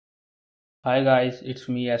Hi guys, it's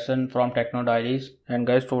me Asan from Techno Diaries, and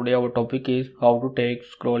guys, today our topic is how to take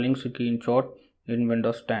scrolling screenshot in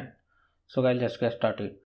Windows 10. So guys, let's get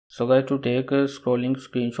started. So guys, to take a scrolling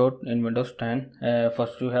screenshot in Windows 10,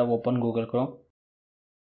 first you have open Google Chrome,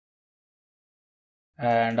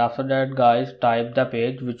 and after that guys, type the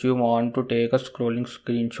page which you want to take a scrolling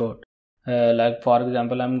screenshot. Like for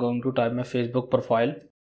example, I'm going to type my Facebook profile.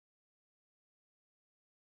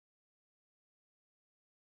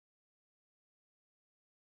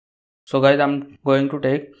 So guys, I'm going to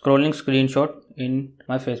take scrolling screenshot in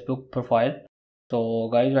my Facebook profile. So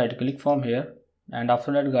guys, right click from here, and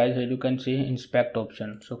after that guys, here you can see inspect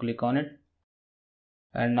option. So click on it,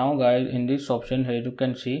 and now guys, in this option here you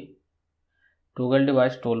can see toggle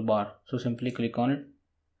device toolbar. So simply click on it,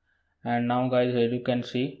 and now guys, here you can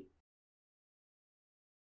see.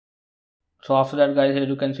 So after that guys, here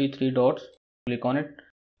you can see three dots. Click on it,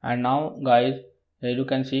 and now guys, here you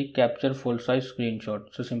can see capture full size screenshot.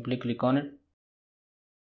 So simply click on it.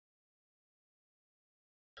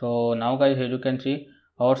 So now guys, here you can see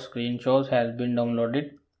our screenshots has been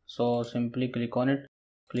downloaded. So simply click on it,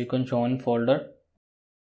 click on show in folder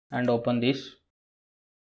and open this.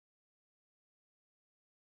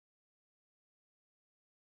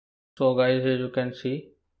 So guys, here you can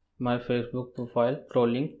see my Facebook profile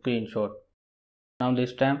scrolling screenshot. Now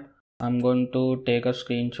this time I'm going to take a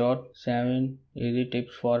screenshot. 7 easy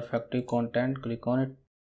tips for effective content. Click on it.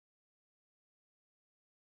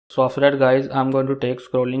 So after that guys, I'm going to take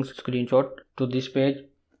scrolling screenshot to this page.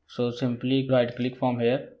 So simply right click from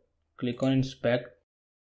here, click on inspect,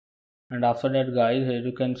 and after that guys, here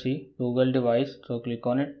you can see Google device. So click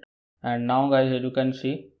on it, and now guys, here you can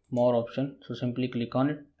see more option. So simply click on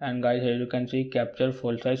it, and guys, here you can see capture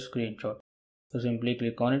full size screenshot. So simply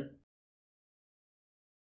click on it.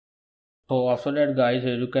 So after that guys,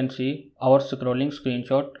 here you can see our scrolling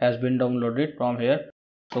screenshot has been downloaded from here.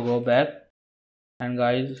 So go back, and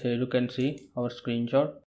guys, here you can see our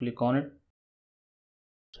screenshot. Click on it.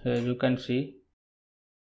 Here you can see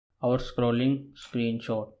our scrolling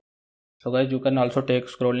screenshot. So guys, you can also take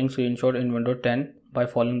scrolling screenshot in Windows 10 by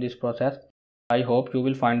following this process. I hope you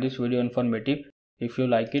will find this video informative. If you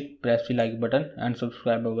like it, press the like button and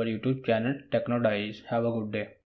subscribe our YouTube channel Techno Diaries. Have a good day.